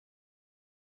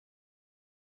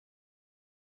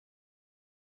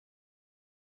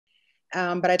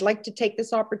But I'd like to take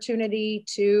this opportunity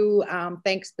to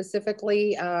thank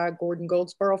specifically Gordon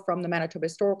Goldsboro from the Manitoba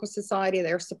Historical Society,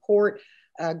 their support,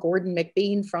 Gordon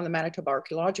McBean from the Manitoba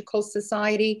Archaeological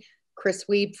Society, Chris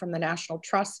Weeb from the National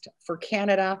Trust for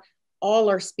Canada, all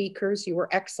our speakers. You were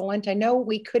excellent. I know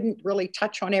we couldn't really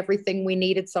touch on everything we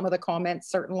needed. Some of the comments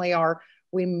certainly are,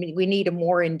 we need a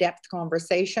more in-depth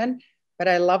conversation, but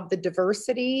I love the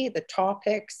diversity, the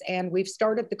topics, and we've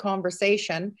started the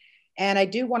conversation. And I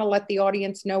do want to let the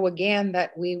audience know again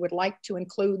that we would like to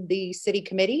include the city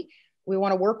committee. We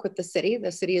want to work with the city.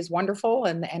 The city is wonderful,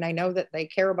 and I know that they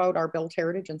care about our built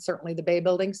heritage and certainly the Bay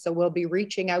buildings. So we'll be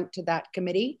reaching out to that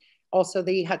committee, also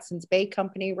the Hudson's Bay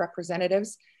Company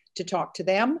representatives, to talk to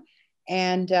them.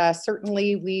 And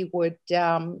certainly we would,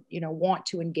 want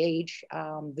to engage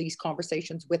these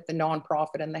conversations with the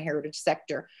nonprofit and the heritage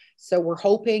sector. So we're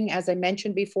hoping, as I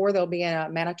mentioned before, there'll be a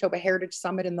Manitoba Heritage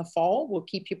Summit in the fall. We'll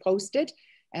keep you posted.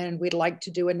 And we'd like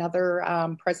to do another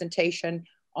presentation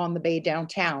on the Bay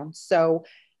downtown. So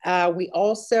we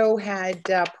also had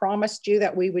promised you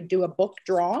that we would do a book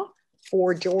draw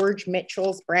for George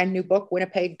Mitchell's brand new book,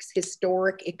 Winnipeg's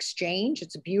Historic Exchange.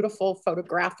 It's a beautiful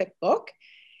photographic book.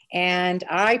 And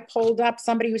I pulled up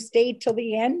somebody who stayed till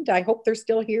the end. I hope they're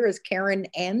still here, is Karen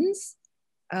Enns.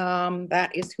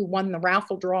 That is who won the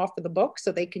raffle draw for the book.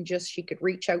 So she could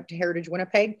reach out to Heritage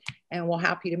Winnipeg, and we're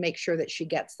happy to make sure that she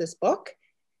gets this book.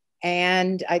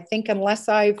 And I think unless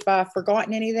I've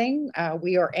forgotten anything,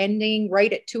 we are ending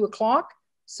right at 2 o'clock.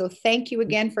 So thank you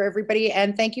again for everybody.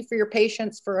 And thank you for your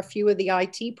patience for a few of the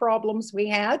IT problems we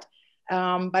had.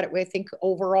 But I think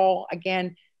overall,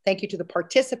 again, thank you to the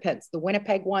participants, the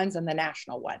Winnipeg ones and the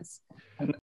national ones.